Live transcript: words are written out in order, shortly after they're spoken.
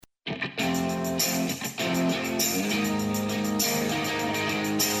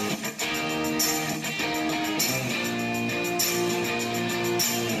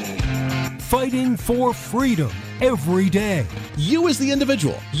fighting for freedom every day. You as the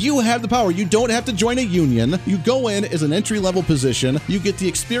individual, you have the power. You don't have to join a union. You go in as an entry-level position. You get the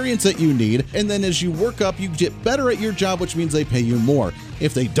experience that you need. And then as you work up, you get better at your job, which means they pay you more.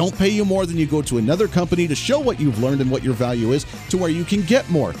 If they don't pay you more, then you go to another company to show what you've learned and what your value is to where you can get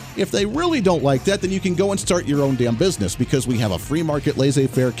more. If they really don't like that, then you can go and start your own damn business because we have a free market,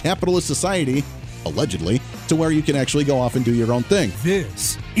 laissez-faire, capitalist society, allegedly, to where you can actually go off and do your own thing.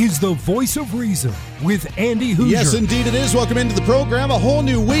 This is the Voice of Reason with Andy Hoosier. Yes, indeed it is. Welcome into the program. A whole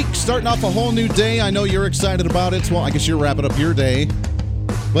new week, starting off a whole new day. I know you're excited about it. Well, I guess you're wrapping up your day.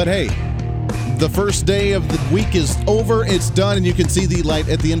 But hey, the first day of the week is over. It's done, and you can see the light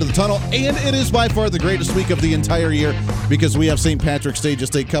at the end of the tunnel. And it is by far the greatest week of the entire year because we have St. Patrick's Day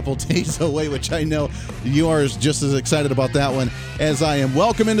just a couple days away, which I know you are just as excited about that one as I am.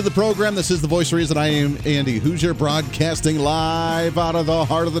 Welcome into the program. This is The Voice of Reason. I am Andy Hoosier, broadcasting live out of the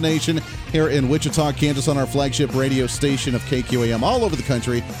heart of the nation here in Wichita, Kansas, on our flagship radio station of KQAM all over the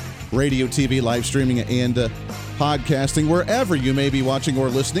country. Radio, TV, live streaming, and podcasting, wherever you may be watching or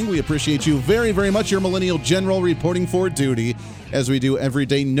listening. We appreciate you very, very much. Your Millennial General reporting for duty, as we do every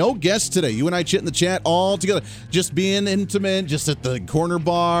day. No guests today. You and I chit in the chat all together, just being intimate, just at the corner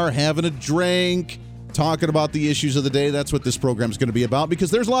bar, having a drink, talking about the issues of the day. That's what this program is going to be about because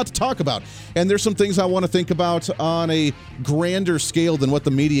there's a lot to talk about. And there's some things I want to think about on a grander scale than what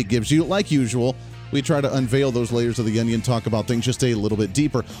the media gives you. Like usual, we try to unveil those layers of the onion, talk about things just a little bit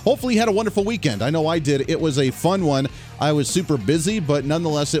deeper. Hopefully you had a wonderful weekend. I know I did. It was a fun one. I was super busy, but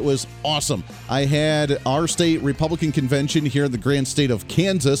nonetheless, it was awesome. I had our state Republican convention here in the grand state of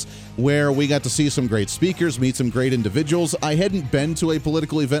Kansas, where we got to see some great speakers, meet some great individuals. I hadn't been to a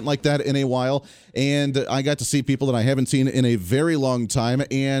political event like that in a while, and I got to see people that I haven't seen in a very long time.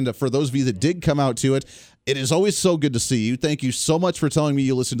 And for those of you that did come out to it, it is always so good to see you. Thank you so much for telling me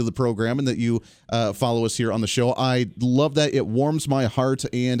you listen to the program and that you follow us here on the show. I love that. It warms my heart,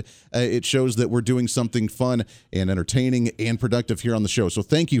 and it shows that we're doing something fun and entertaining and productive here on the show. So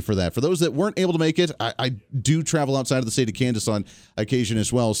thank you for that. For those that weren't able to make it, I do travel outside of the state of Kansas on occasion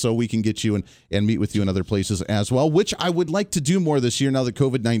as well, so we can get you and meet with you in other places as well, which I would like to do more this year now that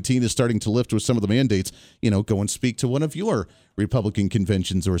COVID-19 is starting to lift with some of the mandates. You know, go and speak to one of your Republican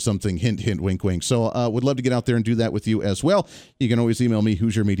conventions or something, hint, hint, wink, wink. So would love to get out there and do that with you as well. You can always email me,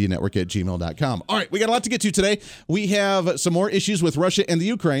 HoosierMediaNetwork@gmail.com. All right, we got a lot to get to today. We have some more issues with Russia and the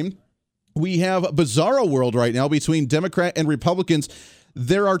Ukraine. We have Bizzaro world right now between Democrat and Republicans.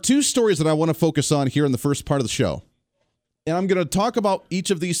 There are two stories that I want to focus on here in the first part of the show. And I'm going to talk about each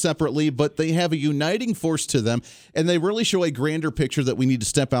of these separately, but they have a uniting force to them, and they really show a grander picture that we need to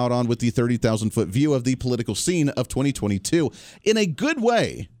step out on with the 30,000-foot view of the political scene of 2022. In a good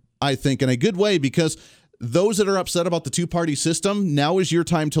way, I think, in a good way, because those that are upset about the two-party system, now is your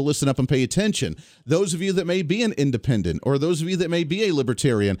time to listen up and pay attention. Those of you that may be an independent, or those of you that may be a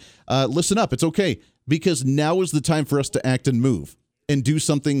libertarian, listen up. It's okay, because now is the time for us to act and move and do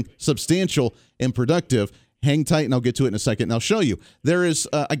something substantial and productive. Hang tight, and I'll get to it in a second, and I'll show you. There is,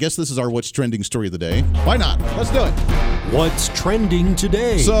 I guess this is our What's Trending story of the day. Why not? Let's do it. What's trending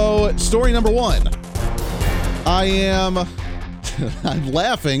today? So, story number one. I'm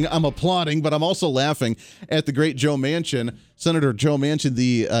laughing, I'm applauding, but I'm also laughing at the great Joe Manchin, Senator Joe Manchin,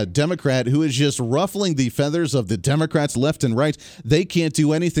 the Democrat, who is just ruffling the feathers of the Democrats left and right. They can't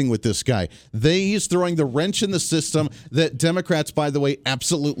do anything with this guy. He's throwing the wrench in the system that Democrats, by the way,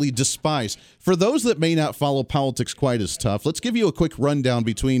 absolutely despise. For those that may not follow politics quite as tough, let's give you a quick rundown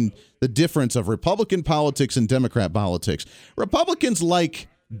between the difference of Republican politics and Democrat politics. Republicans like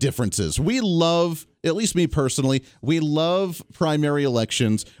differences. We love, at least me personally, we love primary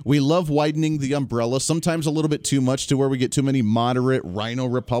elections. We love widening the umbrella, sometimes a little bit too much to where we get too many moderate rhino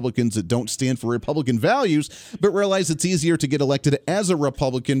Republicans that don't stand for Republican values, but realize it's easier to get elected as a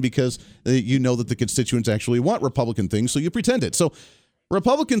Republican because you know that the constituents actually want Republican things, so you pretend it. So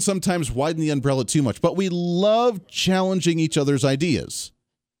Republicans sometimes widen the umbrella too much, but we love challenging each other's ideas.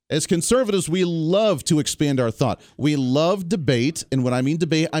 As conservatives, we love to expand our thought. We love debate, and when I mean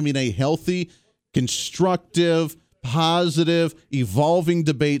debate, I mean a healthy, constructive, positive, evolving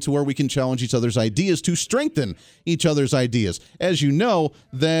debate to where we can challenge each other's ideas to strengthen each other's ideas. As you know,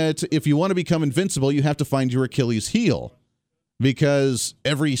 that if you want to become invincible, you have to find your Achilles heel. Because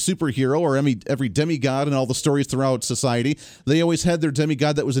every superhero or every demigod in all the stories throughout society, they always had their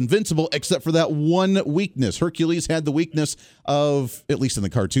demigod that was invincible, except for that one weakness. Hercules had the weakness of, at least in the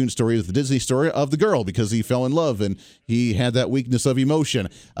cartoon story, the Disney story, of the girl, because he fell in love and he had that weakness of emotion.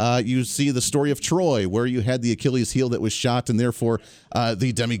 You see the story of Troy, where you had the Achilles heel that was shot and therefore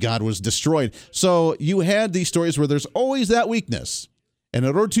the demigod was destroyed. So you had these stories where there's always that weakness. And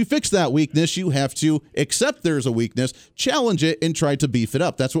in order to fix that weakness, you have to accept there's a weakness, challenge it, and try to beef it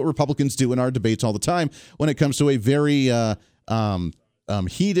up. That's what Republicans do in our debates all the time when it comes to a very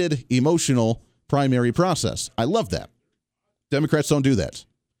heated, emotional primary process. I love that. Democrats don't do that.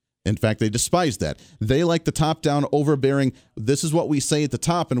 In fact, they despise that. They like the top-down, overbearing, this is what we say at the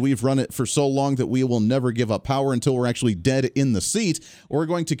top, and we've run it for so long that we will never give up power until we're actually dead in the seat. We're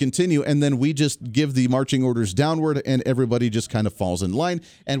going to continue, and then we just give the marching orders downward, and everybody just kind of falls in line,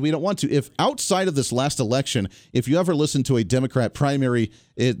 and we don't want to. If outside of this last election, if you ever listen to a Democrat primary,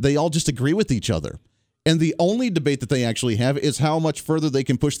 they all just agree with each other. And the only debate that they actually have is how much further they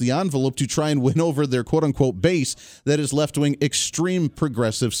can push the envelope to try and win over their quote-unquote base that is left-wing extreme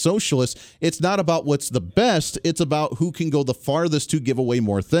progressive socialists. It's not about what's the best. It's about who can go the farthest to give away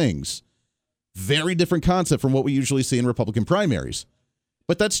more things. Very different concept from what we usually see in Republican primaries.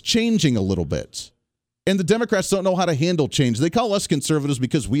 But that's changing a little bit. And the Democrats don't know how to handle change. They call us conservatives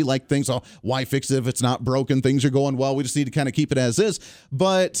because we like things. Oh, why fix it if it's not broken? Things are going well. We just need to kind of keep it as is.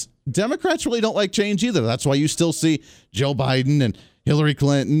 But Democrats really don't like change either. That's why you still see Joe Biden and Hillary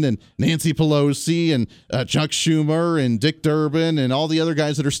Clinton and Nancy Pelosi and Chuck Schumer and Dick Durbin and all the other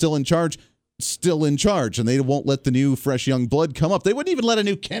guys that are still in charge, and they won't let the new, fresh, young blood come up. They wouldn't even let a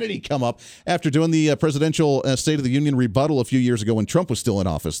new Kennedy come up after doing the presidential State of the Union rebuttal a few years ago when Trump was still in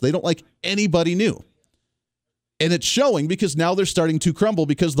office. They don't like anybody new. And it's showing because now they're starting to crumble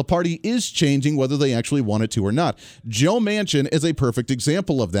because the party is changing whether they actually want it to or not. Joe Manchin is a perfect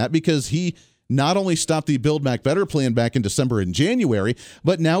example of that because he not only stopped the Build Back Better plan back in December and January,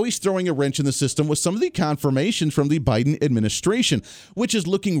 but now he's throwing a wrench in the system with some of the confirmations from the Biden administration, which is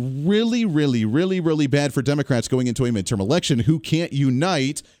looking really, really, really, really bad for Democrats going into a midterm election who can't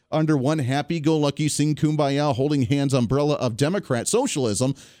unite under one happy-go-lucky, sing kumbaya, holding hands umbrella of Democrat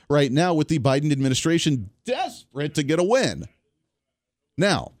socialism right now with the Biden administration desperate to get a win.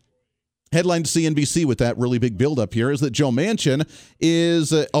 Now, headline to CNBC with that really big buildup here is that Joe Manchin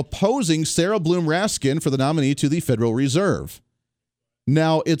is opposing Sarah Bloom Raskin for the nominee to the Federal Reserve.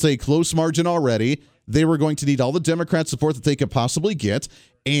 Now, it's a close margin already. They were going to need all the Democrat support that they could possibly get,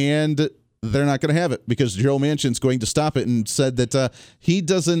 and they're not going to have it because Joe Manchin's going to stop it and said that he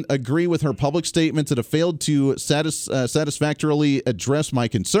doesn't agree with her public statements that have failed to satisfactorily address my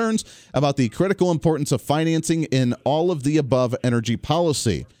concerns about the critical importance of financing in all of the above energy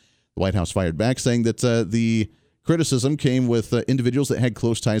policy. The White House fired back saying that the criticism came with individuals that had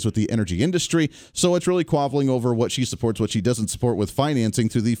close ties with the energy industry, so it's really quabbling over what she supports, what she doesn't support with financing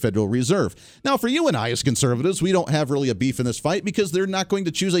through the Federal Reserve. Now, for you and I as conservatives, we don't have really a beef in this fight because they're not going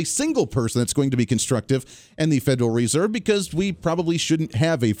to choose a single person that's going to be constructive in the Federal Reserve because we probably shouldn't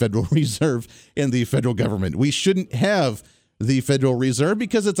have a Federal Reserve in the federal government. We shouldn't have the Federal Reserve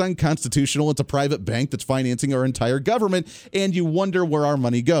because it's unconstitutional. It's a private bank that's financing our entire government, and you wonder where our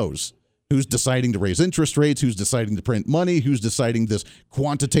money goes. Who's deciding to raise interest rates? Who's deciding to print money? Who's deciding this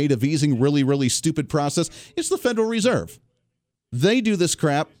quantitative easing, really, really stupid process? It's the Federal Reserve. They do this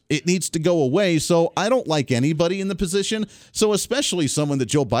crap. It needs to go away. So I don't like anybody in the position. So especially someone that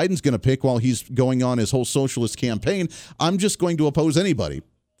Joe Biden's going to pick while he's going on his whole socialist campaign. I'm just going to oppose anybody.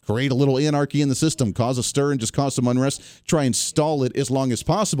 Create a little anarchy in the system, cause a stir and just cause some unrest, try and stall it as long as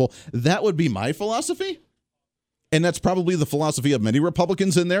possible. That would be my philosophy. And that's probably the philosophy of many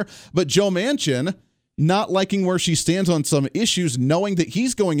Republicans in there. But Joe Manchin, not liking where she stands on some issues, knowing that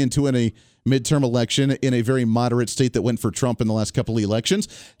he's going into a midterm election in a very moderate state that went for Trump in the last couple of elections,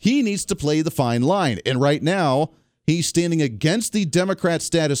 he needs to play the fine line. And right now, he's standing against the Democrat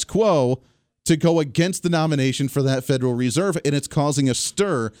status quo to go against the nomination for that Federal Reserve, and it's causing a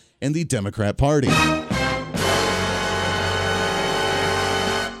stir in the Democrat Party.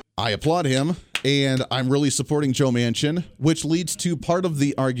 I applaud him. And I'm really supporting Joe Manchin, which leads to part of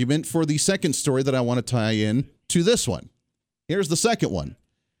the argument for the second story that I want to tie in to this one. Here's the second one.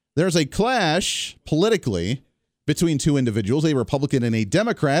 There's a clash politically between two individuals, a Republican and a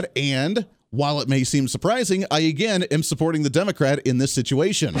Democrat, and while it may seem surprising, I again am supporting the Democrat in this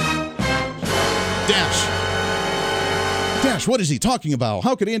situation. Dash, what is he talking about?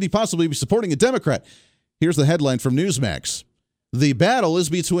 How could Andy possibly be supporting a Democrat? Here's the headline from Newsmax. The battle is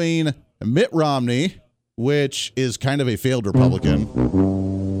between Mitt Romney, which is kind of a failed Republican,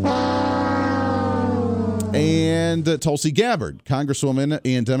 and Tulsi Gabbard, Congresswoman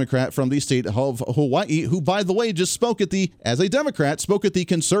and Democrat from the state of Hawaii, who, by the way, just as a Democrat, spoke at the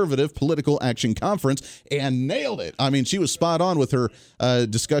Conservative Political Action Conference and nailed it. I mean, she was spot on with her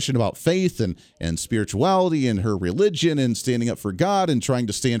discussion about faith and spirituality and her religion and standing up for God and trying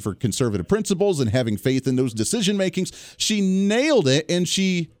to stand for conservative principles and having faith in those decision makings. She nailed it, and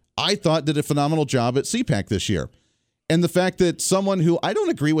I thought, did a phenomenal job at CPAC this year. And the fact that someone who I don't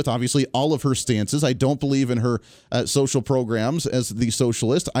agree with, obviously, all of her stances. I don't believe in her social programs as the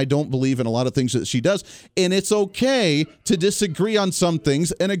socialist. I don't believe in a lot of things that she does. And it's okay to disagree on some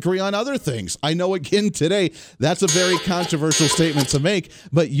things and agree on other things. I know, again, today, that's a very controversial statement to make,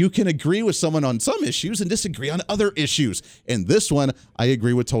 but you can agree with someone on some issues and disagree on other issues. And this one, I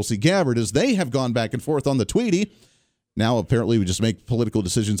agree with Tulsi Gabbard, as they have gone back and forth on the Tweety. Now, apparently, we just make political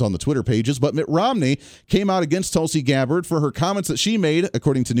decisions on the Twitter pages. But Mitt Romney came out against Tulsi Gabbard for her comments that she made,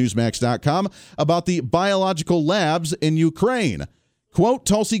 according to Newsmax.com, about the biological labs in Ukraine. Quote,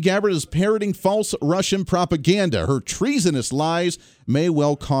 Tulsi Gabbard is parroting false Russian propaganda. Her treasonous lies may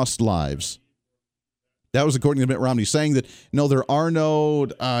well cost lives. That was according to Mitt Romney, saying that, no, there are no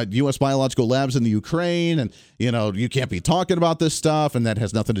U.S. biological labs in the Ukraine, and, you can't be talking about this stuff, and that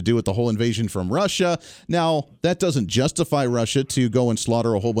has nothing to do with the whole invasion from Russia. Now, that doesn't justify Russia to go and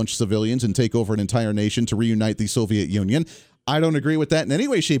slaughter a whole bunch of civilians and take over an entire nation to reunite the Soviet Union. I don't agree with that in any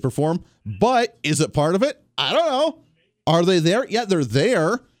way, shape, or form, but is it part of it? I don't know. Are they there? Yeah, they're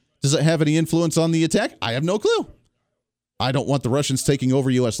there. Does it have any influence on the attack? I have no clue. I don't want the Russians taking over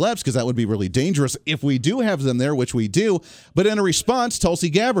U.S. labs because that would be really dangerous if we do have them there, which we do. But in a response,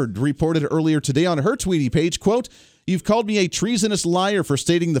 Tulsi Gabbard reported earlier today on her Tweety page, quote, you've called me a treasonous liar for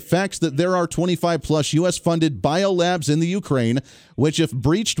stating the facts that there are 25-plus U.S.-funded biolabs in the Ukraine, which, if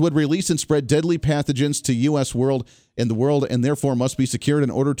breached, would release and spread deadly pathogens to U.S. and therefore must be secured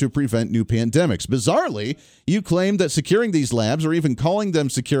in order to prevent new pandemics. Bizarrely, you claim that securing these labs, or even calling them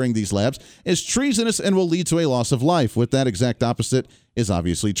securing these labs, is treasonous and will lead to a loss of life, with that exact opposite is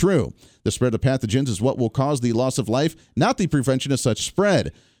obviously true. The spread of pathogens is what will cause the loss of life, not the prevention of such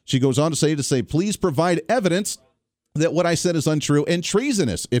spread. She goes on to say, please provide evidence that what I said is untrue and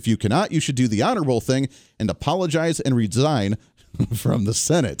treasonous. If you cannot, you should do the honorable thing and apologize and resign from the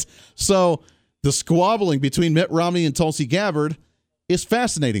Senate. So the squabbling between Mitt Romney and Tulsi Gabbard is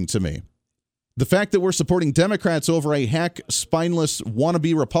fascinating to me. The fact that we're supporting Democrats over a hack, spineless,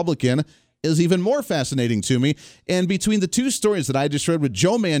 wannabe Republican is even more fascinating to me. And between the two stories that I just read, with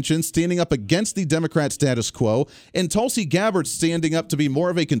Joe Manchin standing up against the Democrat status quo and Tulsi Gabbard standing up to be more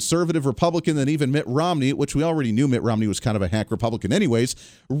of a conservative Republican than even Mitt Romney, which we already knew Mitt Romney was kind of a hack Republican anyways,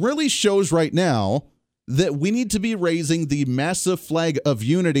 really shows right now that we need to be raising the massive flag of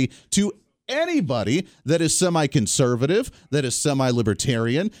unity to anybody that is semi-conservative, that is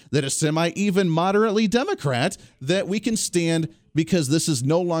semi-libertarian, that is even moderately Democrat, that we can stand, because this is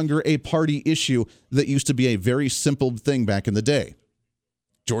no longer a party issue that used to be a very simple thing back in the day.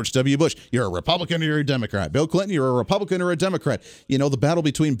 George W. Bush, you're a Republican or you're a Democrat. Bill Clinton, you're a Republican or a Democrat. The battle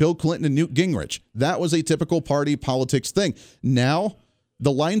between Bill Clinton and Newt Gingrich, that was a typical party politics thing. Now,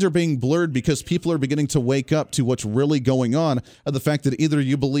 the lines are being blurred because people are beginning to wake up to what's really going on, and the fact that either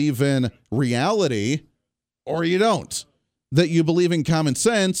you believe in reality or you don't, that you believe in common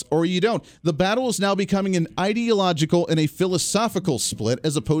sense or you don't. The battle is now becoming an ideological and a philosophical split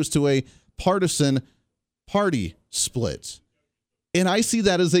as opposed to a partisan party split. And I see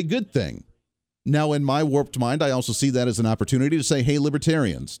that as a good thing. Now, in my warped mind, I also see that as an opportunity to say, hey,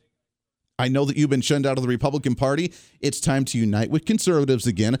 libertarians, I know that you've been shunned out of the Republican Party. It's time to unite with conservatives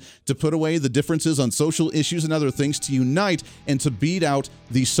again, to put away the differences on social issues and other things, to unite and to beat out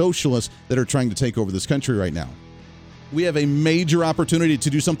the socialists that are trying to take over this country right now. We have a major opportunity to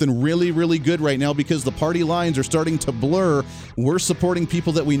do something really, really good right now because the party lines are starting to blur. We're supporting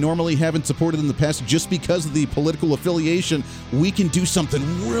people that we normally haven't supported in the past just because of the political affiliation. We can do something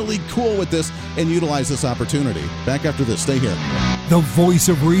really cool with this and utilize this opportunity. Back after this. Stay here. The Voice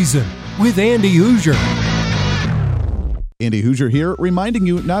of Reason with Andy Hoosier. Andy Hoosier here, reminding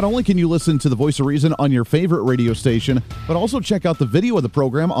you not only can you listen to The Voice of Reason on your favorite radio station, but also check out the video of the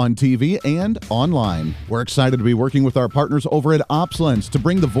program on TV and online. We're excited to be working with our partners over at OpsLens to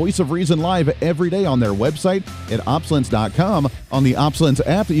bring The Voice of Reason live every day on their website at opslens.com, on the OpsLens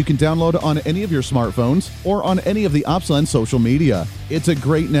app that you can download on any of your smartphones, or on any of the OpsLens social media. It's a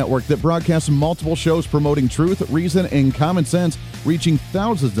great network that broadcasts multiple shows promoting truth, reason, and common sense, reaching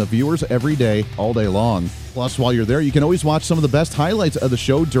thousands of viewers every day, all day long. Plus, while you're there, you can always watch some of the best highlights of the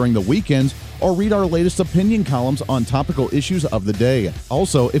show during the weekends or read our latest opinion columns on topical issues of the day.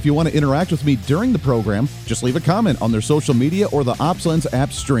 Also, if you want to interact with me during the program, just leave a comment on their social media or the OpsLens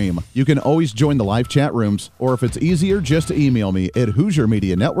app stream. You can always join the live chat rooms, or if it's easier, just email me at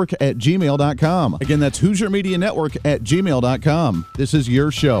HoosierMediaNetwork@gmail.com. Again, that's HoosierMediaNetwork@gmail.com. This is your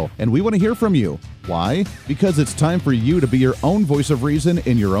show, and we want to hear from you. Why? Because it's time for you to be your own voice of reason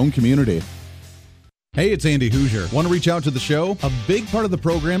in your own community. Hey, it's Andy Hoosier. Want to reach out to the show? A big part of the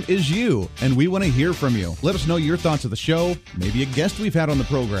program is you, and we want to hear from you. Let us know your thoughts of the show, maybe a guest we've had on the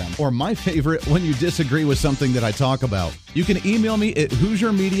program, or my favorite, when you disagree with something that I talk about. You can email me at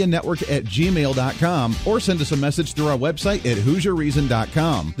HoosierMediaNetwork@gmail.com or send us a message through our website at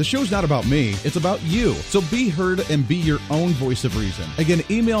HoosierReason.com. The show's not about me, it's about you. So be heard and be your own voice of reason. Again,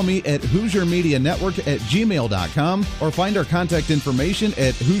 email me at HoosierMediaNetwork@gmail.com or find our contact information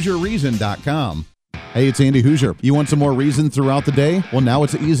at HoosierReason.com. Hey, it's Andy Hoosier. You want some more reason throughout the day? Well, now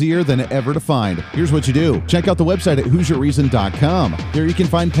it's easier than ever to find. Here's what you do. Check out the website at HoosierReason.com. There you can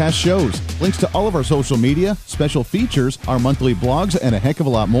find past shows, links to all of our social media, special features, our monthly blogs, and a heck of a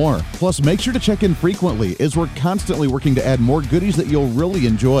lot more. Plus, make sure to check in frequently as we're constantly working to add more goodies that you'll really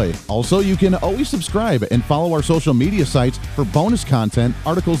enjoy. Also, you can always subscribe and follow our social media sites for bonus content,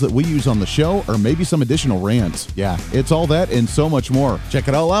 articles that we use on the show, or maybe some additional rants. Yeah, it's all that and so much more. Check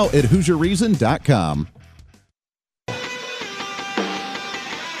it all out at HoosierReason.com.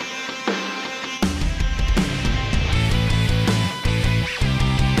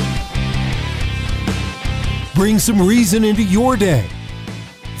 Bring some reason into your day.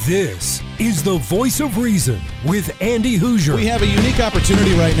 This is the Voice of Reason with Andy Hoosier. We have a unique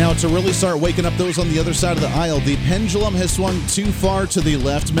opportunity right now to really start waking up those on the other side of the aisle. The pendulum has swung too far to the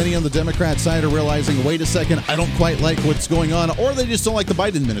left. Many on the Democrat side are realizing, wait a second, I don't quite like what's going on, or they just don't like the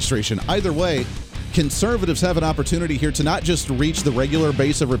Biden administration. Either way, conservatives have an opportunity here to not just reach the regular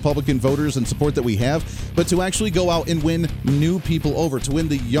base of Republican voters and support that we have, but to actually go out and win new people over, to win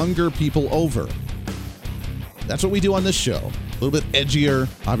the younger people over. That's what we do on this show. A little bit edgier,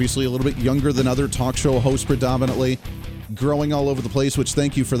 obviously a little bit younger than other talk show hosts predominantly, growing all over the place, which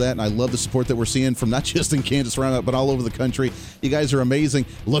thank you for that. And I love the support that we're seeing from not just in Kansas Roundup, but all over the country. You guys are amazing.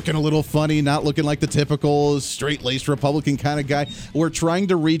 Looking a little funny, not looking like the typical straight-laced Republican kind of guy. We're trying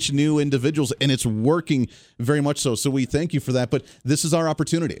to reach new individuals, and it's working very much so. So we thank you for that. But this is our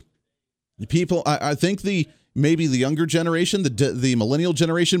opportunity. People, I think maybe the younger generation, the millennial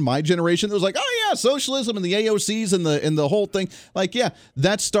generation, my generation, that was like, oh yeah, socialism and the AOCs and the whole thing. Like, yeah,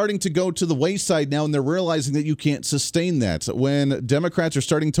 that's starting to go to the wayside now, and they're realizing that you can't sustain that. When Democrats are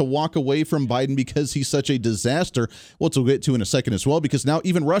starting to walk away from Biden because he's such a disaster, which we'll get to in a second as well, because now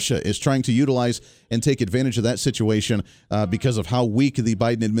even Russia is trying to utilize and take advantage of that situation because of how weak the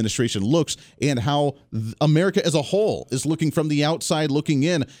Biden administration looks and how America as a whole is looking from the outside, looking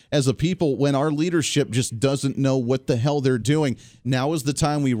in as a people when our leadership just doesn't know what the hell they're doing. Now is the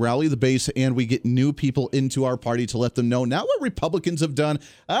time we rally the base and we get new people into our party to let them know now what Republicans have done.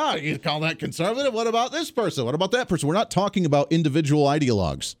 Oh, you call that conservative? What about this person? What about that person? We're not talking about individual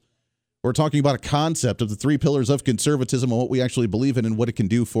ideologues. We're talking about a concept of the three pillars of conservatism and what we actually believe in and what it can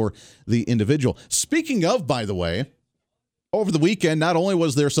do for the individual. Speaking of, by the way, over the weekend, not only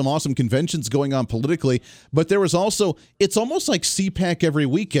was there some awesome conventions going on politically, but there was also, it's almost like CPAC every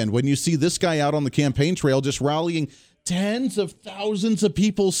weekend when you see this guy out on the campaign trail just rallying tens of thousands of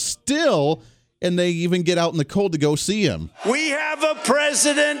people still, and they even get out in the cold to go see him. We have a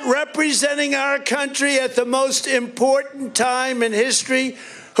president representing our country at the most important time in history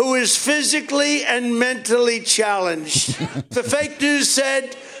who is physically and mentally challenged. The fake news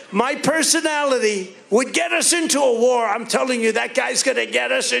said, my personality would get us into a war. I'm telling you, that guy's going to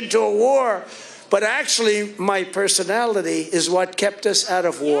get us into a war. But actually, my personality is what kept us out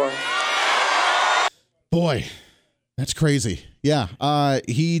of war. Boy, that's crazy. Yeah,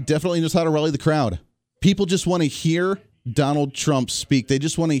 he definitely knows how to rally the crowd. People just want to hear Donald Trump speak. They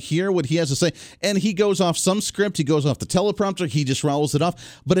just want to hear what he has to say. And he goes off some script. He goes off the teleprompter. He just rolls it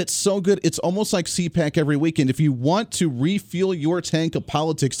off. But it's so good. It's almost like CPAC every weekend. If you want to refuel your tank of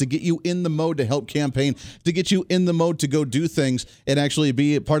politics to get you in the mode to help campaign, to get you in the mode to go do things and actually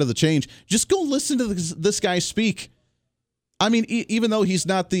be a part of the change, just go listen to this guy speak. I mean, even though he's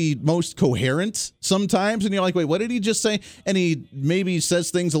not the most coherent sometimes, and you're like, wait, what did he just say? And he maybe says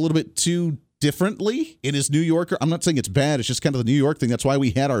things a little bit too differently in his New Yorker. I'm not saying it's bad. It's just kind of the New York thing. That's why we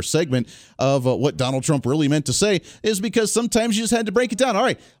had our segment of what Donald Trump really meant to say, is because sometimes you just had to break it down. All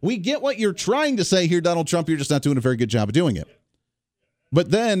right, we get what you're trying to say here, Donald Trump. You're just not doing a very good job of doing it. But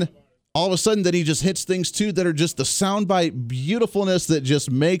then all of a sudden that he just hits things too that are just the soundbite beautifulness that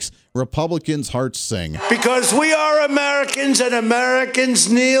just makes Republicans' hearts sing. Because we are Americans, and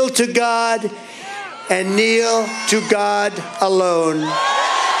Americans kneel to God and kneel to God alone.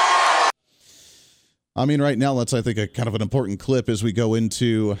 I mean, right now, that's, I think, a kind of an important clip as we go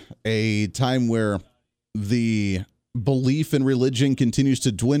into a time where the belief in religion continues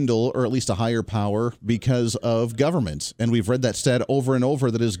to dwindle, or at least a higher power, because of government. And we've read that stat over and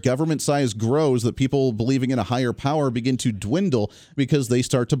over that as government size grows, that people believing in a higher power begin to dwindle because they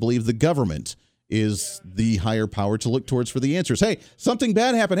start to believe the government is the higher power to look towards for the answers. Hey, something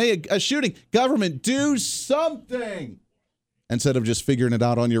bad happened. Hey, a shooting. Government, do something. Instead of just figuring it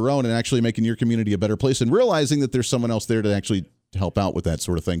out on your own and actually making your community a better place and realizing that there's someone else there to actually help out with that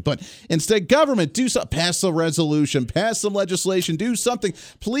sort of thing. But instead, government, do something. Pass a resolution. Pass some legislation. Do something.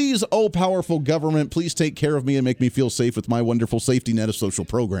 Please, oh, powerful government, please take care of me and make me feel safe with my wonderful safety net of social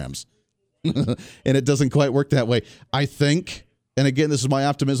programs. And it doesn't quite work that way. I think, and again, this is my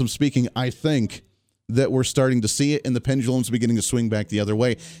optimism speaking, I think that we're starting to see it and the pendulum's beginning to swing back the other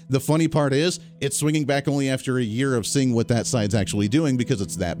way. The funny part is it's swinging back only after a year of seeing what that side's actually doing because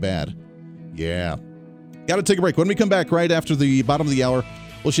it's that bad. Yeah. Got to take a break. When we come back right after the bottom of the hour,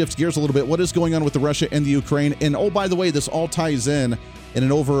 we'll shift gears a little bit. What is going on with the Russia and the Ukraine? And oh, by the way, this all ties in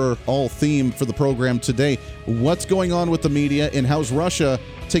an overall theme for the program today. What's going on with the media and how's Russia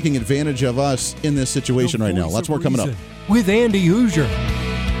taking advantage of us in this situation right now? Lots more coming up. With Andy Hoosier.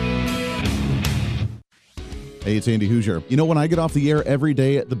 Hey, it's Andy Hoosier. You know, when I get off the air every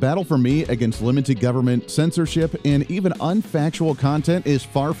day, the battle for me against limited government censorship and even unfactual content is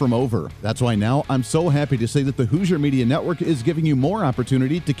far from over. That's why now I'm so happy to say that the Hoosier Media Network is giving you more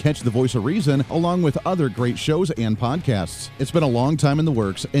opportunity to catch the voice of reason along with other great shows and podcasts. It's been a long time in the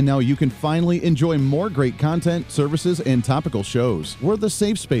works, and now you can finally enjoy more great content, services, and topical shows. We're the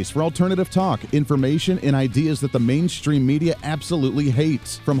safe space for alternative talk, information, and ideas that the mainstream media absolutely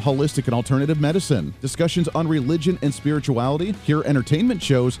hates. From holistic and alternative medicine, discussions on religion and spirituality, pure entertainment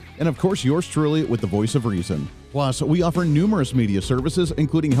shows, and of course yours truly with the voice of reason. Plus, we offer numerous media services,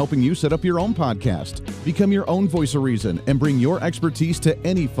 including helping you set up your own podcast. Become your own voice of reason and bring your expertise to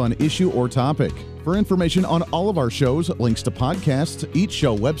any fun issue or topic. For information on all of our shows, links to podcasts, each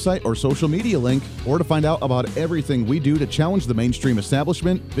show website or social media link, or to find out about everything we do to challenge the mainstream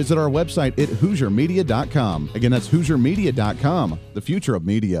establishment, visit our website at HoosierMedia.com. Again, that's HoosierMedia.com, the future of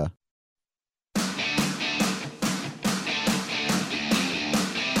media.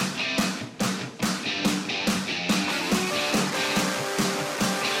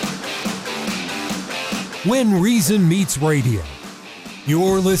 When Reason Meets Radio.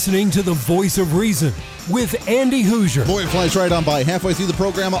 You're listening to the Voice of Reason with Andy Hoosier. Boy, it flies right on by. Halfway through the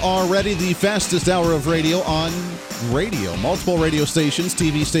program already, the fastest hour of radio on radio. Multiple radio stations,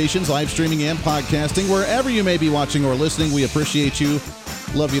 TV stations, live streaming, and podcasting. Wherever you may be watching or listening, we appreciate you.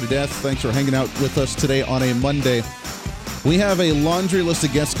 Love you to death. Thanks for hanging out with us today on a Monday. We have a laundry list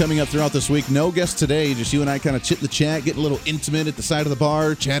of guests coming up throughout this week. No guests today, just you and I kind of chit the chat, getting a little intimate at the side of the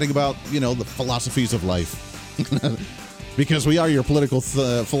bar, chatting about, the philosophies of life. Because we are your political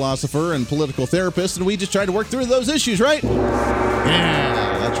philosopher and political therapist, and we just try to work through those issues, right?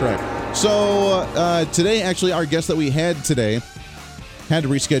 Yeah, that's right. So today, actually, our guest that we had today had to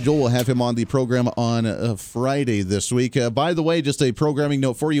reschedule. We'll have him on the program on Friday this week. By the way, just a programming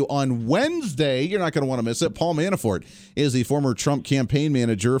note for you. On Wednesday, you're not going to want to miss it. Paul Manafort is the former Trump campaign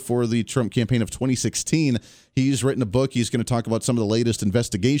manager for the Trump campaign of 2016. He's written a book. He's going to talk about some of the latest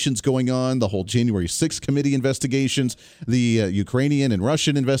investigations going on, the whole January 6th committee investigations, the Ukrainian and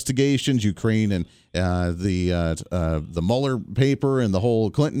Russian investigations, Ukraine and the Mueller paper and the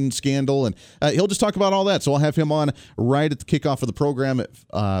whole Clinton scandal. And he'll just talk about all that. So I'll have him on right at the kickoff of the program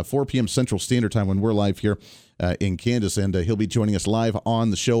at 4 p.m. Central Standard Time when we're live here in Kansas. And he'll be joining us live on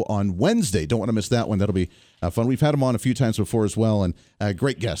the show on Wednesday. Don't want to miss that one. That'll be fun. We've had him on a few times before as well, and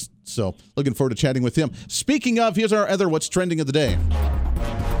great guest. So looking forward to chatting with him. Speaking of, here's our other What's Trending of the Day.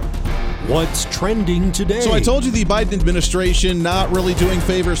 What's trending today? So I told you the Biden administration not really doing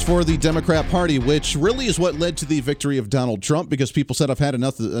favors for the Democrat Party, which really is what led to the victory of Donald Trump, because people said, I've had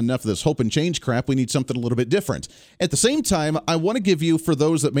enough of this hope and change crap. We need something a little bit different. At the same time, I want to give you, for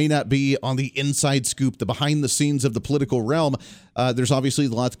those that may not be on the inside scoop, the behind the scenes of the political realm, there's obviously a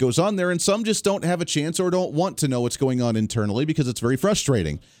lot that goes on there, and some just don't have a chance or don't want to know what's going on internally because it's very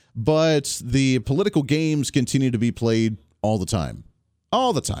frustrating. But the political games continue to be played all the time.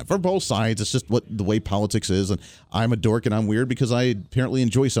 All the time, for both sides. It's just what the way politics is, and I'm a dork and I'm weird because I apparently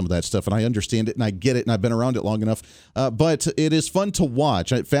enjoy some of that stuff, and I understand it, and I get it, and I've been around it long enough. But it is fun to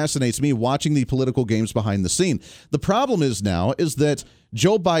watch. It fascinates me watching the political games behind the scene. The problem is that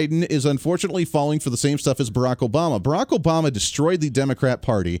Joe Biden is unfortunately falling for the same stuff as Barack Obama. Barack Obama destroyed the Democrat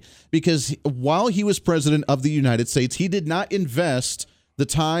Party because while he was president of the United States, he did not invest the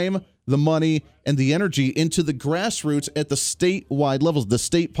time, the money, and the energy into the grassroots at the statewide levels, the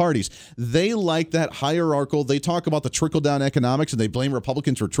state parties. They like that hierarchical. They talk about the trickle-down economics, and they blame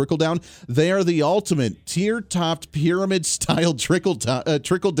Republicans for trickle-down. They are the ultimate tier-topped, pyramid-style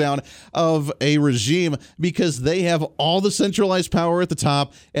trickle-down of a regime because they have all the centralized power at the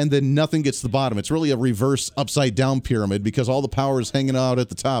top, and then nothing gets to the bottom. It's really a reverse upside-down pyramid because all the power is hanging out at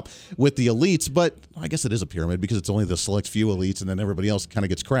the top with the elites, but I guess it is a pyramid because it's only the select few elites, and then everybody else kind of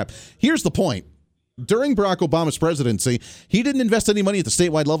gets crap. Here's the point. During Barack Obama's presidency, he didn't invest any money at the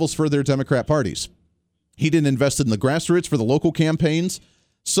statewide levels for their Democrat parties. He didn't invest in the grassroots for the local campaigns.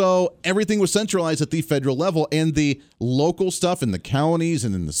 So everything was centralized at the federal level, and the local stuff in the counties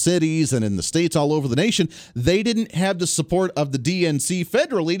and in the cities and in the states all over the nation, they didn't have the support of the DNC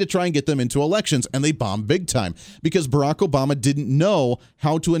federally to try and get them into elections, and they bombed big time because Barack Obama didn't know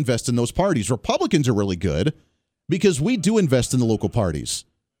how to invest in those parties. Republicans are really good because we do invest in the local parties.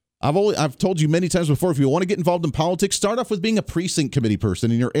 I've told you many times before, if you want to get involved in politics, start off with being a precinct committee person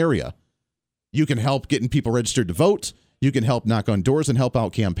in your area. You can help getting people registered to vote. You can help knock on doors and help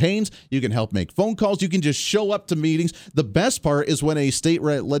out campaigns. You can help make phone calls. You can just show up to meetings. The best part is when a state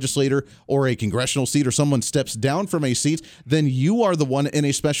legislator or a congressional seat or someone steps down from a seat, then you are the one in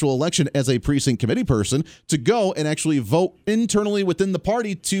a special election as a precinct committee person to go and actually vote internally within the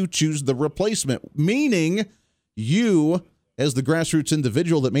party to choose the replacement, meaning you, as the grassroots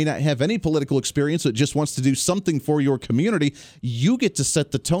individual that may not have any political experience that just wants to do something for your community, you get to set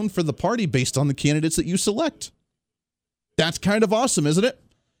the tone for the party based on the candidates that you select. That's kind of awesome, isn't it?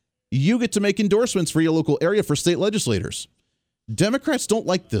 You get to make endorsements for your local area for state legislators. Democrats don't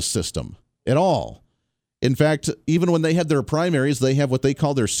like this system at all. In fact, even when they have their primaries, they have what they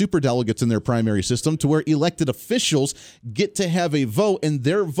call their superdelegates in their primary system to where elected officials get to have a vote, and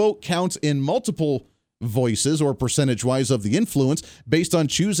their vote counts in multiple voices or percentage-wise of the influence based on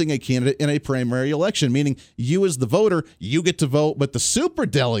choosing a candidate in a primary election, meaning you as the voter, you get to vote, but the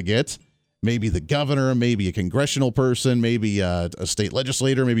superdelegate, maybe the governor, maybe a congressional person, maybe a state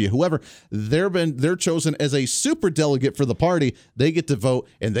legislator, maybe whoever, they're chosen as a superdelegate for the party. They get to vote,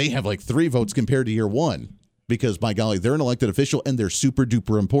 and they have like 3 votes compared to year 1 because, by golly, they're an elected official, and they're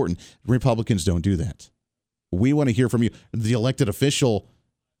super-duper important. Republicans don't do that. We want to hear from you. The elected official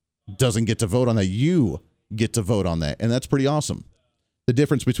doesn't get to vote on that. You get to vote on that, and that's pretty awesome. The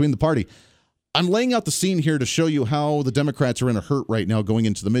difference between the party. I'm laying out the scene here to show you how the Democrats are in a hurt right now going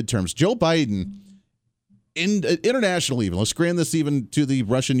into the midterms. Joe Biden, internationally even, let's grant this even to the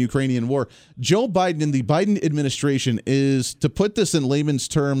Russian-Ukrainian war, Joe Biden and the Biden administration is, to put this in layman's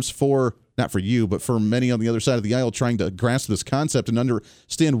terms for, not for you, but for many on the other side of the aisle trying to grasp this concept and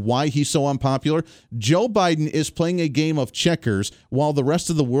understand why he's so unpopular, Joe Biden is playing a game of checkers while the rest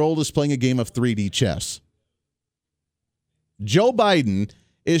of the world is playing a game of 3D chess. Joe Biden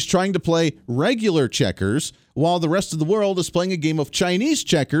is trying to play regular checkers while the rest of the world is playing a game of Chinese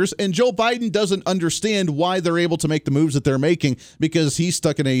checkers, and Joe Biden doesn't understand why they're able to make the moves that they're making because he's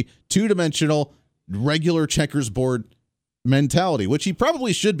stuck in a two-dimensional regular checkers board mentality, which he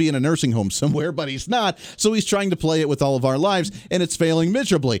probably should be in a nursing home somewhere, but he's not, so he's trying to play it with all of our lives, and it's failing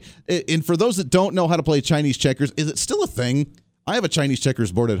miserably. And for those that don't know how to play Chinese checkers, is it still a thing? I have a Chinese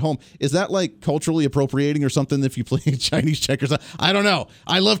checkers board at home. Is that like culturally appropriating or something if you play Chinese checkers? I don't know.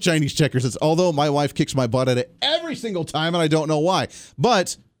 I love Chinese checkers. Although my wife kicks my butt at it every single time, and I don't know why.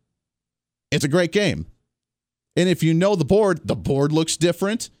 But it's a great game. And if you know the board looks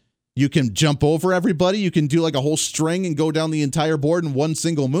different. You can jump over everybody. You can do like a whole string and go down the entire board in one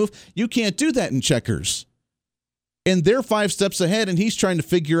single move. You can't do that in checkers. And they're 5 steps ahead, and he's trying to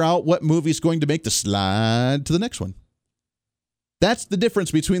figure out what move he's going to make to slide to the next one. That's the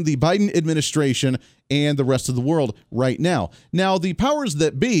difference between the Biden administration and the rest of the world right now. Now, the powers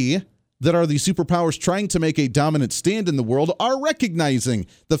that be, that are the superpowers trying to make a dominant stand in the world, are recognizing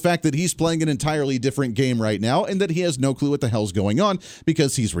the fact that he's playing an entirely different game right now and that he has no clue what the hell's going on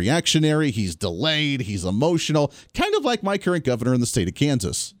because he's reactionary, he's delayed, he's emotional, kind of like my current governor in the state of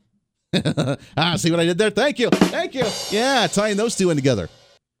Kansas. See what I did there? Thank you. Thank you. Yeah, tying those two in together.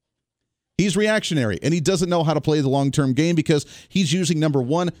 He's reactionary, and he doesn't know how to play the long-term game because he's using, number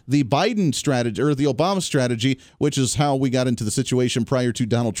one, the Biden strategy or the Obama strategy, which is how we got into the situation prior to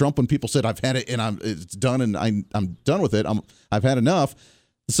Donald Trump when people said, I've had it and it's done and I'm done with it. I've had enough.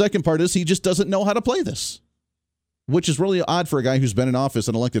 The second part is he just doesn't know how to play this, which is really odd for a guy who's been in office,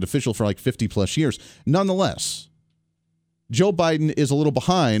 an elected official for like 50 plus years. Nonetheless, Joe Biden is a little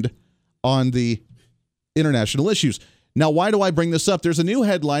behind on the international issues. Now, why do I bring this up? There's a new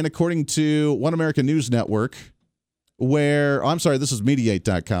headline, according to One American News Network, where, I'm sorry, this is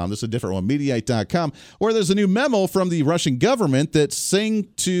Mediate.com. This is a different one, Mediate.com, where there's a new memo from the Russian government that's saying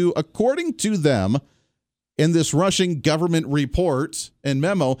according to them, in this Russian government report and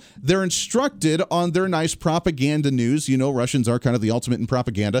memo, they're instructed on their nice propaganda news. You know, Russians are kind of the ultimate in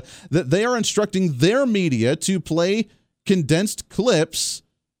propaganda, that they are instructing their media to play condensed clips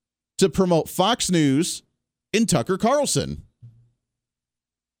to promote Fox News and Tucker Carlson.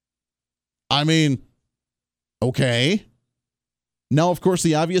 I mean, okay. Now, of course,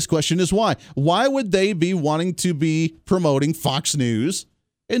 the obvious question is why? Why would they be wanting to be promoting Fox News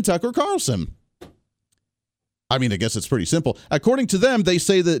and Tucker Carlson? I mean, I guess it's pretty simple. According to them, they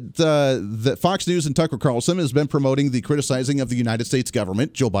say that Fox News and Tucker Carlson has been promoting the criticizing of the United States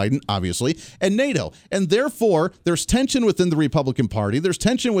government, Joe Biden, obviously, and NATO. And therefore, there's tension within the Republican Party. There's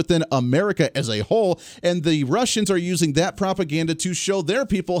tension within America as a whole. And the Russians are using that propaganda to show their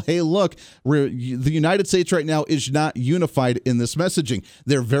people, hey, look, the United States right now is not unified in this messaging.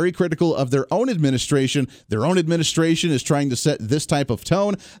 They're very critical of their own administration. Their own administration is trying to set this type of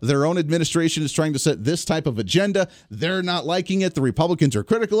tone. Their own administration is trying to set this type of agenda. They're not liking it. The Republicans are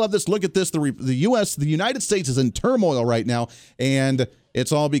critical of this. Look at this. The U.S., the United States is in turmoil right now, and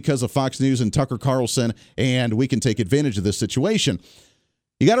it's all because of Fox News and Tucker Carlson, and we can take advantage of this situation.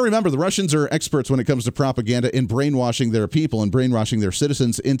 You got to remember, the Russians are experts when it comes to propaganda and brainwashing their people and brainwashing their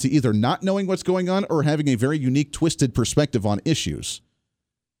citizens into either not knowing what's going on or having a very unique, twisted perspective on issues.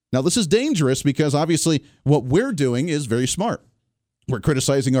 Now, this is dangerous because obviously what we're doing is very smart. We're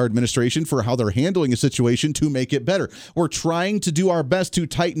criticizing our administration for how they're handling a situation to make it better. We're trying to do our best to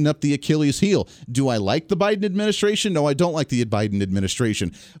tighten up the Achilles heel. Do I like the Biden administration? No, I don't like the Biden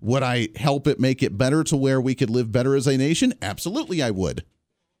administration. Would I help it make it better to where we could live better as a nation? Absolutely, I would.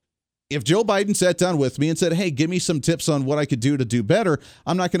 If Joe Biden sat down with me and said, hey, give me some tips on what I could do to do better,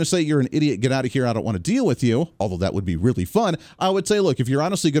 I'm not going to say you're an idiot, get out of here, I don't want to deal with you, although that would be really fun. I would say, look, if you're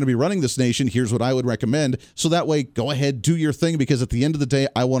honestly going to be running this nation, here's what I would recommend. So that way, go ahead, do your thing, because at the end of the day,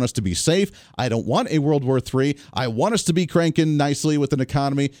 I want us to be safe. I don't want a World War III. I want us to be cranking nicely with an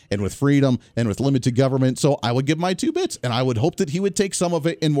economy and with freedom and with limited government. So I would give my 2 bits, and I would hope that he would take some of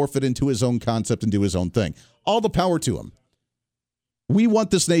it and morph it into his own concept and do his own thing. All the power to him. We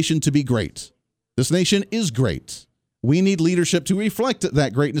want this nation to be great. This nation is great. We need leadership to reflect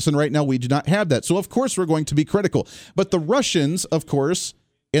that greatness, and right now we do not have that. So, of course, we're going to be critical. But the Russians, of course,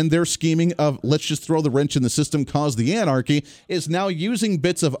 in their scheming of let's just throw the wrench in the system, cause the anarchy, is now using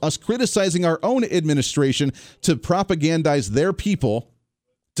bits of us criticizing our own administration to propagandize their people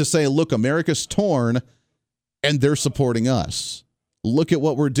to say, look, America's torn, and they're supporting us. Look at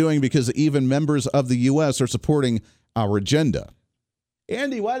what we're doing because even members of the U.S. are supporting our agenda.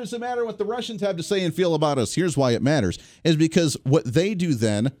 Andy, why does it matter what the Russians have to say and feel about us? Here's why it matters. Is because what they do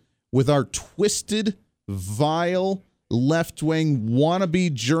then with our twisted, vile, left-wing,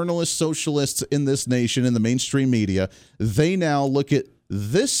 wannabe journalist socialists in this nation, in the mainstream media, they now look at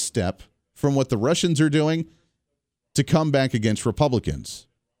this step from what the Russians are doing to come back against Republicans.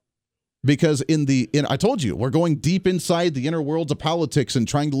 Because I told you, we're going deep inside the inner worlds of politics and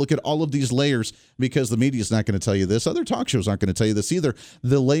trying to look at all of these layers, because the media is not going to tell you this. Other talk shows aren't going to tell you this either.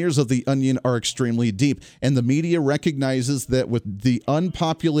 The layers of the onion are extremely deep. And the media recognizes that with the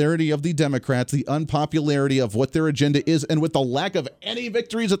unpopularity of the Democrats, the unpopularity of what their agenda is, and with the lack of any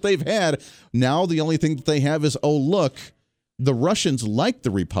victories that they've had, now the only thing that they have is, oh, look, the Russians like the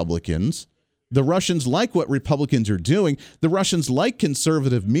Republicans. The Russians like what Republicans are doing. The Russians like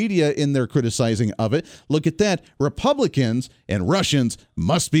conservative media in their criticizing of it. Look at that. Republicans and Russians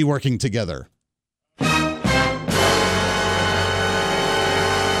must be working together.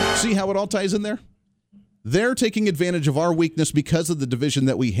 See how it all ties in there? They're taking advantage of our weakness because of the division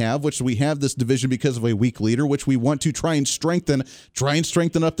that we have, which we have this division because of a weak leader, which we want to try and strengthen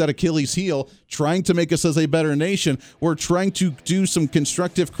up that Achilles heel, trying to make us as a better nation. We're trying to do some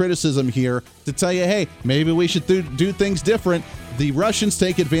constructive criticism here to tell you, hey, maybe we should do things different. The Russians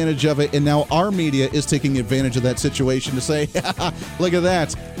take advantage of it, and now our media is taking advantage of that situation to say, look at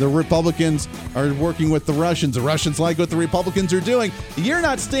that. The Republicans are working with the Russians. The Russians like what the Republicans are doing. You're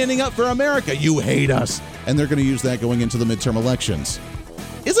not standing up for America. You hate us. And they're going to use that going into the midterm elections.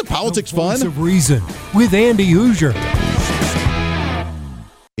 Isn't politics fun? Voice of Reason with Andy Hoosier.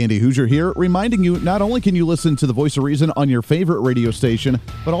 Andy Hoosier here, reminding you not only can you listen to the Voice of Reason on your favorite radio station,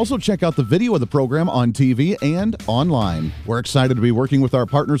 but also check out the video of the program on TV and online. We're excited to be working with our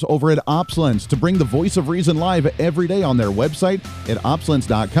partners over at OpsLens to bring the Voice of Reason live every day on their website at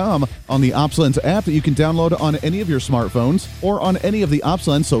opslens.com, on the OpsLens app that you can download on any of your smartphones, or on any of the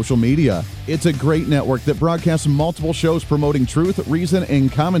OpsLens social media. It's a great network that broadcasts multiple shows promoting truth, reason,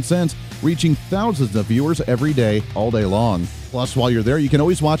 and common sense, reaching thousands of viewers every day, all day long. Plus, while you're there, you can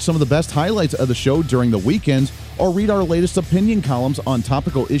always watch some of the best highlights of the show during the weekends or read our latest opinion columns on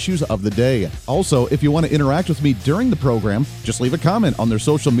topical issues of the day. Also, if you want to interact with me during the program, just leave a comment on their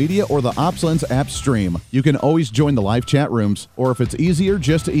social media or the OpsLens app stream. You can always join the live chat rooms, or if it's easier,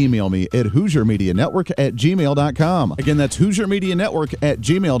 just email me at HoosierMediaNetwork@gmail.com. Again, that's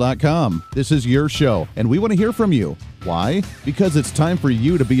HoosierMediaNetwork@gmail.com. This is your show, and we want to hear from you. Why? Because it's time for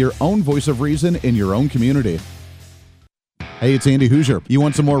you to be your own voice of reason in your own community. Hey, it's Andy Hoosier. You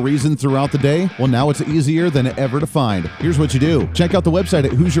want some more reason throughout the day? Well, now it's easier than ever to find. Here's what you do. Check out the website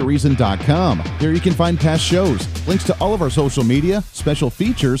at HoosierReason.com. There you can find past shows, links to all of our social media, special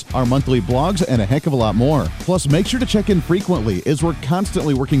features, our monthly blogs, and a heck of a lot more. Plus, make sure to check in frequently, as we're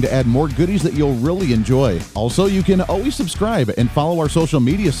constantly working to add more goodies that you'll really enjoy. Also, you can always subscribe and follow our social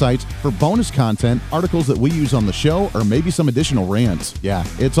media sites for bonus content, articles that we use on the show, or maybe some additional rants. Yeah,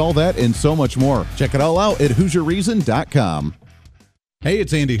 it's all that and so much more. Check it all out at HoosierReason.com. Hey,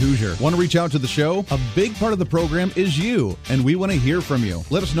 it's Andy Hoosier. Want to reach out to the show? A big part of the program is you, and we want to hear from you.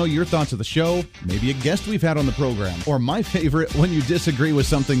 Let us know your thoughts of the show, maybe a guest we've had on the program, or my favorite, when you disagree with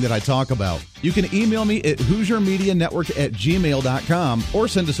something that I talk about. You can email me at HoosierMediaNetwork@gmail.com or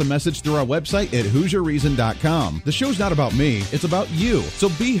send us a message through our website at HoosierReason.com. The show's not about me, it's about you. So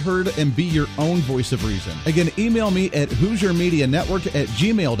be heard and be your own voice of reason. Again, email me at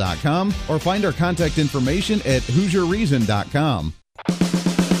HoosierMediaNetwork@gmail.com or find our contact information at HoosierReason.com.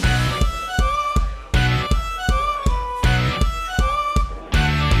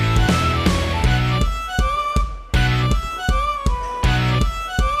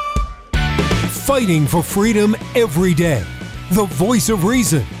 Fighting for freedom every day. The Voice of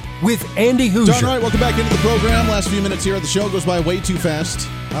Reason with Andy Hoosier. All right, welcome back into the program. Last few minutes here. The show goes by way too fast.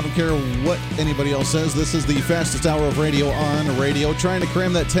 I don't care what anybody else says. This is the fastest hour of radio on radio. Trying to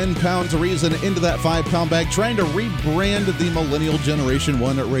cram that 10 pounds of reason into that 5-pound bag. Trying to rebrand the millennial generation,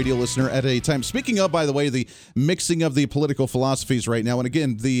 one radio listener at a time. Speaking of, by the way, the mixing of the political philosophies right now. And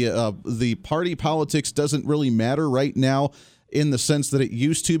again, the party politics doesn't really matter right now in the sense that it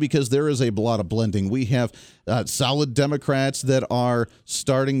used to, because there is a lot of blending. We have solid Democrats that are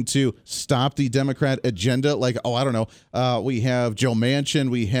starting to stop the Democrat agenda. Like, we have Joe Manchin,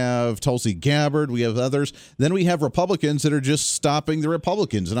 we have Tulsi Gabbard, we have others. Then we have Republicans that are just stopping the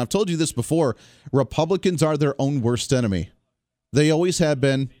Republicans. And I've told you this before, Republicans are their own worst enemy. They always have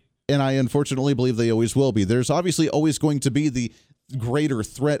been, and I unfortunately believe they always will be. There's obviously always going to be the greater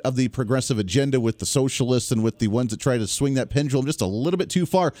threat of the progressive agenda with the socialists and with the ones that try to swing that pendulum just a little bit too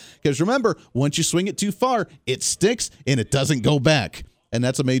far. Because remember, once you swing it too far, it sticks and it doesn't go back. And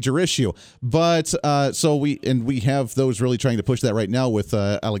that's a major issue. But we have those really trying to push that right now with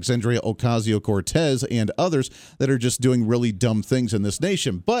Alexandria Ocasio-Cortez and others that are just doing really dumb things in this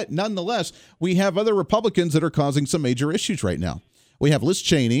nation. But nonetheless, we have other Republicans that are causing some major issues right now. We have Liz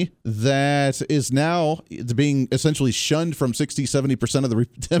Cheney that is now being essentially shunned from 60-70% of the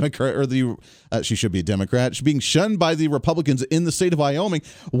Democrat, or she should be a Democrat. She's being shunned by the Republicans in the state of Wyoming.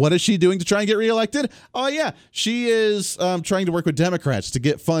 What is she doing to try and get reelected? Oh, yeah. She is trying to work with Democrats to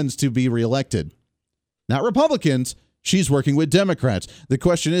get funds to be reelected. Not Republicans. She's working with Democrats. The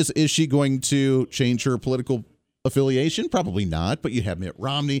question is she going to change her political affiliation? Probably not, but you have Mitt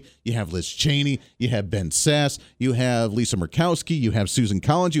Romney, you have Liz Cheney, you have Ben Sass, you have Lisa Murkowski, you have Susan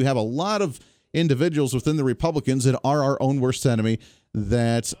Collins, you have a lot of individuals within the Republicans that are our own worst enemy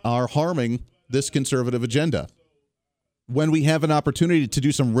that are harming this conservative agenda when we have an opportunity to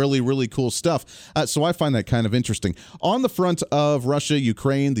do some really, really cool stuff. So I find that kind of interesting. On the front of Russia,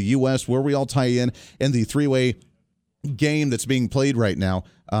 Ukraine, the U.S., where we all tie in, and the three-way game that's being played right now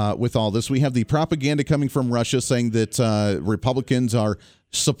with all this. We have the propaganda coming from Russia saying that Republicans are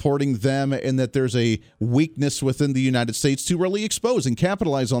supporting them and that there's a weakness within the United States to really expose and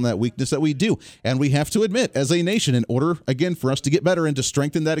capitalize on that weakness that we do. And we have to admit, as a nation, in order, again, for us to get better and to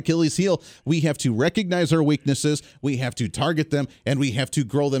strengthen that Achilles heel, we have to recognize our weaknesses, we have to target them, and we have to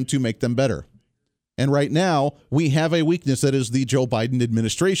grow them to make them better. And right now, we have a weakness that is the Joe Biden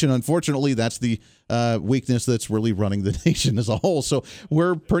administration. Unfortunately, that's the weakness that's really running the nation as a whole. So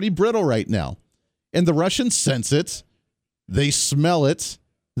we're pretty brittle right now. And the Russians sense it. They smell it.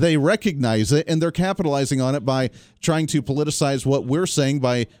 They recognize it, and they're capitalizing on it by trying to politicize what we're saying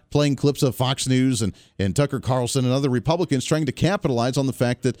by playing clips of Fox News and Tucker Carlson and other Republicans trying to capitalize on the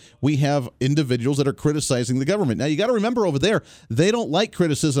fact that we have individuals that are criticizing the government. Now, you got to remember over there, they don't like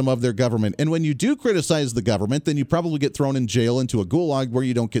criticism of their government. And when you do criticize the government, then you probably get thrown in jail into a gulag where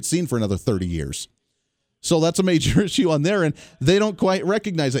you don't get seen for another 30 years. So that's a major issue on there, and they don't quite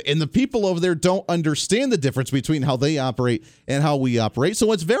recognize it. And the people over there don't understand the difference between how they operate and how we operate.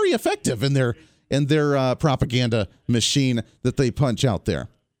 So it's very effective in their propaganda machine that they punch out there.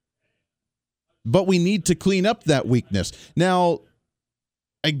 But we need to clean up that weakness. Now,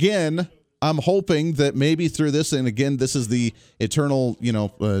 again, I'm hoping that maybe through this, and again, this is the eternal,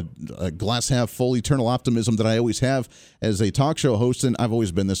 glass half full eternal optimism that I always have as a talk show host, and I've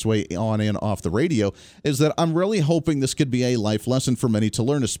always been this way on and off the radio, is that I'm really hoping this could be a life lesson for many to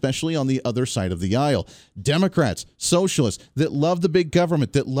learn, especially on the other side of the aisle. Democrats, socialists that love the big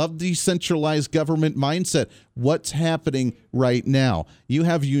government, that love decentralized government mindset. What's happening right now? You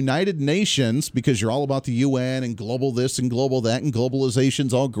have United Nations, because you're all about the UN and global this and global that, and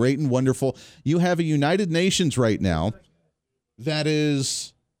globalization's all great and wonderful. You have a United Nations right now that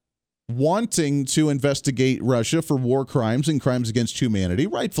is wanting to investigate Russia for war crimes and crimes against humanity,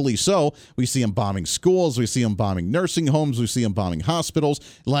 rightfully so. We see them bombing schools, we see them bombing nursing homes, we see them bombing hospitals,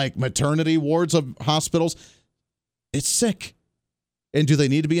 like maternity wards of hospitals. It's sick. And do they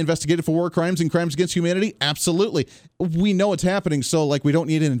need to be investigated for war crimes and crimes against humanity? Absolutely. We know it's happening, so we don't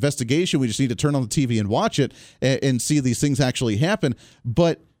need an investigation. We just need to turn on the TV and watch it and see these things actually happen.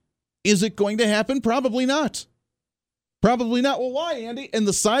 But is it going to happen? Probably not. Probably not. Well, why, Andy? And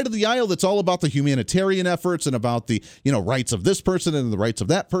the side of the aisle that's all about the humanitarian efforts and about the rights of this person and the rights of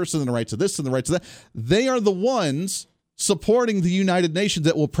that person and the rights of this and the rights of that, they are the ones supporting the United Nations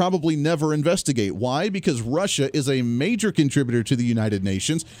that will probably never investigate. Why? Because Russia is a major contributor to the United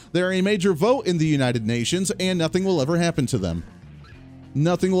Nations. They're a major vote in the United Nations, and nothing will ever happen to them.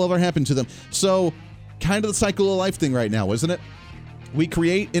 Nothing will ever happen to them. So, kind of the cycle of life thing right now, isn't it? We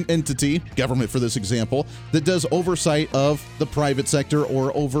create an entity, government for this example, that does oversight of the private sector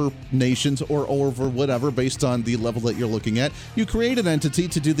or over nations or over whatever based on the level that you're looking at. You create an entity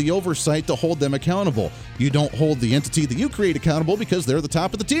to do the oversight to hold them accountable. You don't hold the entity that you create accountable because they're the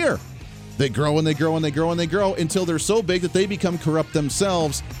top of the tier. They grow and they grow and they grow and they grow until they're so big that they become corrupt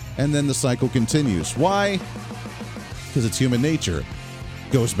themselves, and then the cycle continues. Why? Because it's human nature.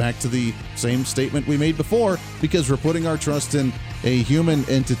 Goes back to the same statement we made before, because we're putting our trust in a human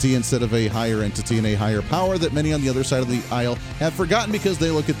entity instead of a higher entity and a higher power that many on the other side of the aisle have forgotten because they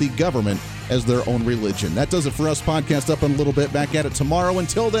look at the government as their own religion. That does it for us. Podcast up in a little bit. Back at it tomorrow.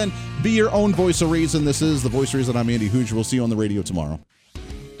 Until then, be your own voice of reason. This is the Voice of Reason. I'm Andy Hoosier. We'll see you on the radio tomorrow.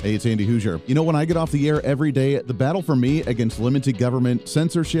 Hey, it's Andy Hoosier. You know, when I get off the air every day, the battle for me against limited government,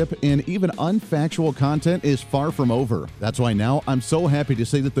 censorship, and even unfactual content is far from over. That's why now I'm so happy to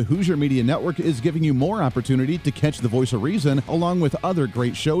say that the Hoosier Media Network is giving you more opportunity to catch the Voice of Reason along with other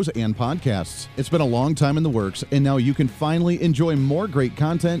great shows and podcasts. It's been a long time in the works, and now you can finally enjoy more great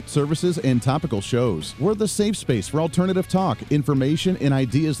content, services, and topical shows. We're the safe space for alternative talk, information, and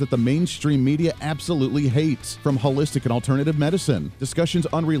ideas that the mainstream media absolutely hates. From holistic and alternative medicine, discussions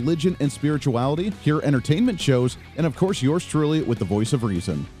on religion and spirituality, pure entertainment shows, and of course yours truly with the Voice of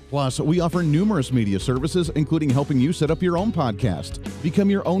Reason. Plus, we offer numerous media services, including helping you set up your own podcast. Become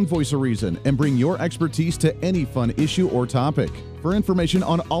your own Voice of Reason and bring your expertise to any fun issue or topic. For information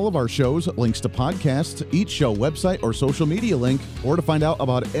on all of our shows, links to podcasts, each show website or social media link, or to find out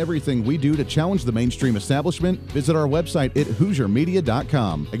about everything we do to challenge the mainstream establishment, visit our website at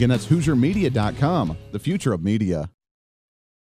HoosierMedia.com. Again, that's HoosierMedia.com, the future of media.